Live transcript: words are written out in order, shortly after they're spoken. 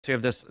So you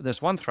have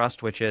this one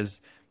thrust, which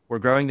is we're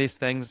growing these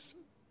things,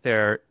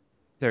 they're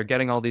they're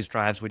getting all these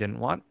drives we didn't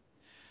want.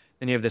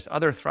 Then you have this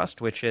other thrust,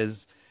 which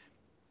is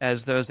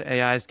as those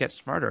AIs get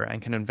smarter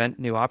and can invent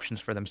new options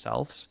for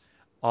themselves,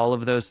 all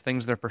of those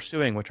things they're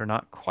pursuing, which are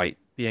not quite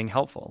being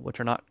helpful, which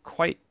are not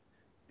quite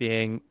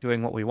being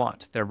doing what we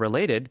want. They're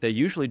related. They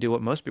usually do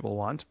what most people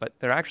want, but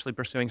they're actually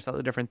pursuing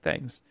slightly different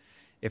things.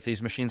 If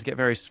these machines get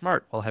very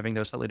smart while having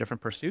those slightly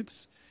different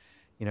pursuits,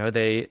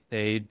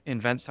 they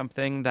invent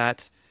something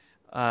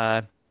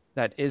uh,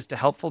 that is to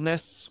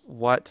helpfulness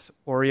what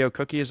Oreo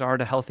cookies are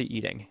to healthy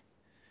eating.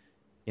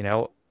 You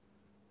know,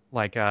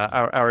 like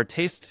our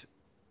taste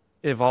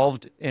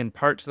evolved in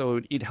part so we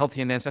would eat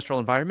healthy in the ancestral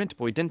environment,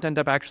 but we didn't end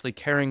up actually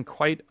caring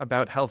quite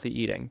about healthy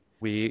eating.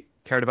 We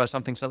cared about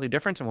something slightly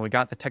different, and when we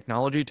got the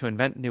technology to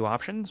invent new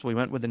options, we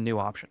went with the new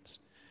options,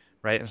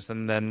 right?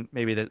 And then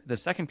maybe the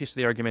second piece of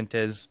the argument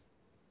is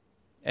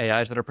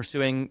AIs that are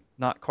pursuing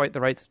not quite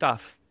the right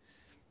stuff.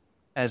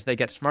 As they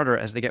get smarter,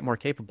 as they get more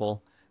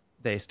capable,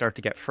 they start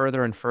to get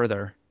further and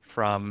further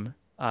from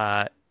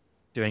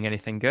doing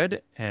anything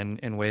good, and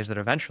in ways that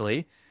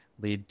eventually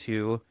lead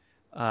to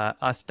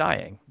us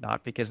dying,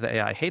 not because the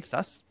AI hates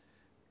us,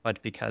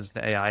 but because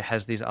the AI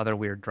has these other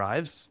weird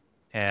drives,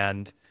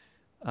 and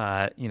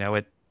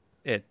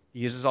it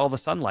uses all the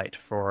sunlight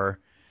for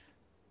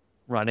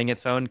running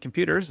its own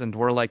computers, and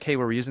we're like, hey,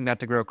 we're using that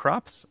to grow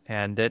crops,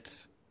 and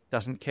it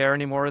doesn't care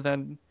any more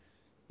than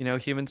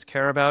humans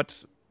care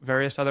about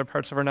various other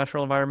parts of our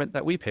natural environment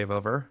that we pave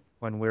over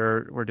when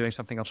we're doing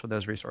something else with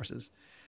those resources.